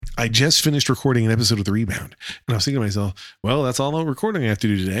I just finished recording an episode of The Rebound, and I was thinking to myself, well, that's all the recording I have to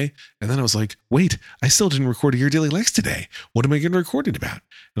do today. And then I was like, wait, I still didn't record Your Daily Lex today. What am I going to record it about?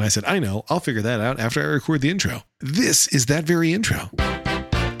 And I said, I know, I'll figure that out after I record the intro. This is that very intro.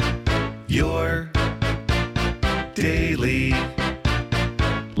 Your Daily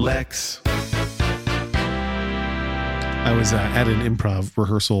Lex. I was at an improv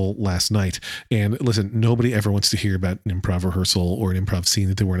rehearsal last night, and listen, nobody ever wants to hear about an improv rehearsal or an improv scene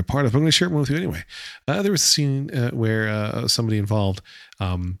that they weren't a part of. But I'm going to share one with you anyway. There was a scene where somebody involved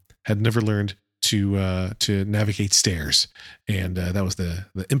had never learned to navigate stairs, and that was the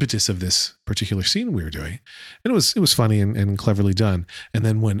impetus of this particular scene we were doing. And it was funny and cleverly done. And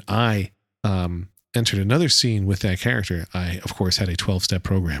then when I entered another scene with that character, I of course had a 12-step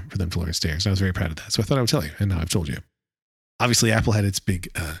program for them to learn stairs. And I was very proud of that. So I thought I would tell you, and now I've told you. Obviously, Apple had its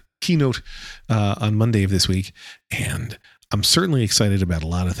big keynote on Monday of this week, and I'm certainly excited about a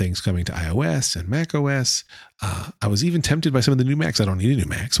lot of things coming to iOS and Mac OS. I was even tempted by some of the new Macs. I don't need a new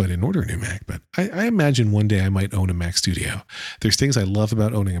Mac, so I didn't order a new Mac, but I imagine one day I might own a Mac Studio. There's things I love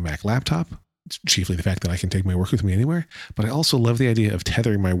about owning a Mac laptop, chiefly the fact that I can take my work with me anywhere, but I also love the idea of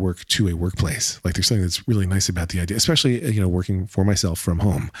tethering my work to a workplace. Like there's something that's really nice about the idea, especially, working for myself from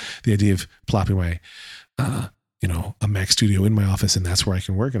home, the idea of plopping my, a Mac Studio in my office, and that's where I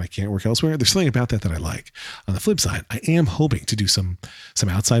can work and I can't work elsewhere. There's something about that I like. On the flip side, I am hoping to do some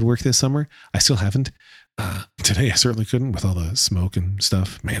outside work this summer. I still haven't. Today I certainly couldn't with all the smoke and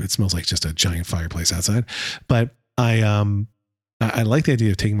stuff. Man, it smells like just a giant fireplace outside. But I like the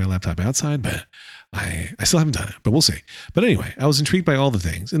idea of taking my laptop outside, but I still haven't done it, but we'll see. But anyway, I was intrigued by all the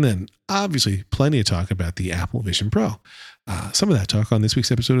things. And then obviously plenty of talk about the Apple Vision Pro. Some of that talk on this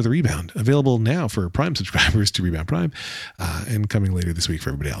week's episode of The Rebound, available now for Prime subscribers to Rebound Prime, and coming later this week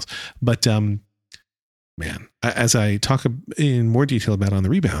for everybody else. But man, as I talk in more detail about on The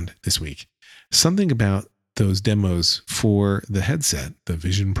Rebound this week, something about those demos for the headset, the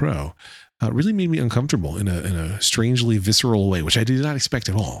Vision Pro, really made me uncomfortable in a strangely visceral way, which I did not expect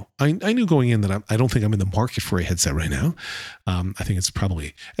at all. I knew going in that I don't think I'm in the market for a headset right now. I think it's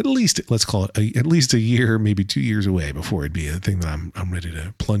probably at least, let's call it at least a year, maybe 2 years away before it'd be a thing that I'm ready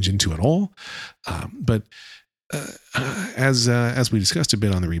to plunge into at all. But as we discussed a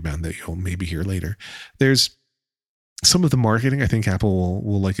bit on The Rebound that you'll maybe hear later, there's some of the marketing I think Apple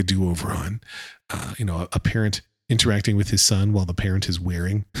will like a do-over on. A parent interacting with his son while the parent is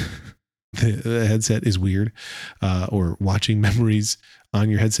wearing the headset is weird, or watching memories on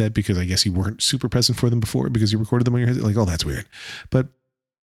your headset because I guess you weren't super present for them before because you recorded them on your headset. Like, oh, that's weird. But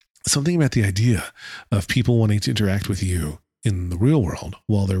something about the idea of people wanting to interact with you in the real world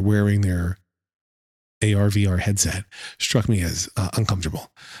while they're wearing their AR VR headset struck me as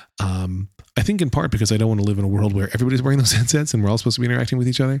uncomfortable. I think in part because I don't want to live in a world where everybody's wearing those headsets and we're all supposed to be interacting with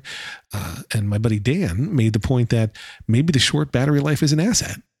each other. And my buddy Dan made the point that maybe the short battery life is an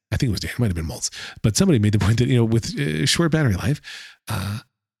asset. I think it was Dan, it might have been Moltz, but somebody made the point that, with short battery life, I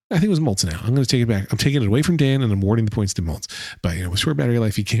think it was Moltz now. I'm going to take it back. I'm taking it away from Dan and I'm awarding the points to Moltz. But, with short battery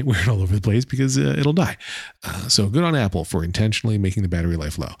life, you can't wear it all over the place because it'll die. So good on Apple for intentionally making the battery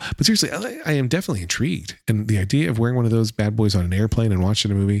life low. But seriously, I am definitely intrigued. And the idea of wearing one of those bad boys on an airplane and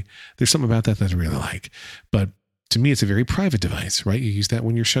watching a movie, there's something about that I really like. But to me, it's a very private device, right? You use that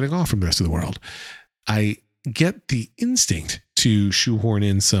when you're shutting off from the rest of the world. I get the instinct to shoehorn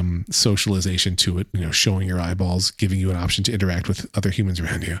in some socialization to it, showing your eyeballs, giving you an option to interact with other humans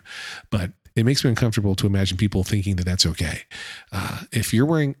around you. But it makes me uncomfortable to imagine people thinking that that's okay. If you're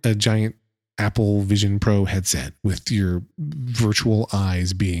wearing a giant Apple Vision Pro headset with your virtual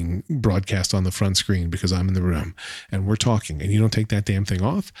eyes being broadcast on the front screen because I'm in the room and we're talking and you don't take that damn thing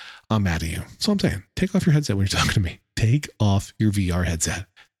off, I'm mad at you. So I'm saying, take off your headset when you're talking to me. Take off your VR headset.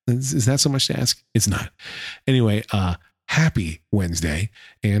 Is that so much to ask? It's not. Anyway, happy Wednesday.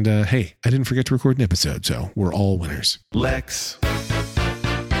 And hey, I didn't forget to record an episode, so we're all winners. Lex.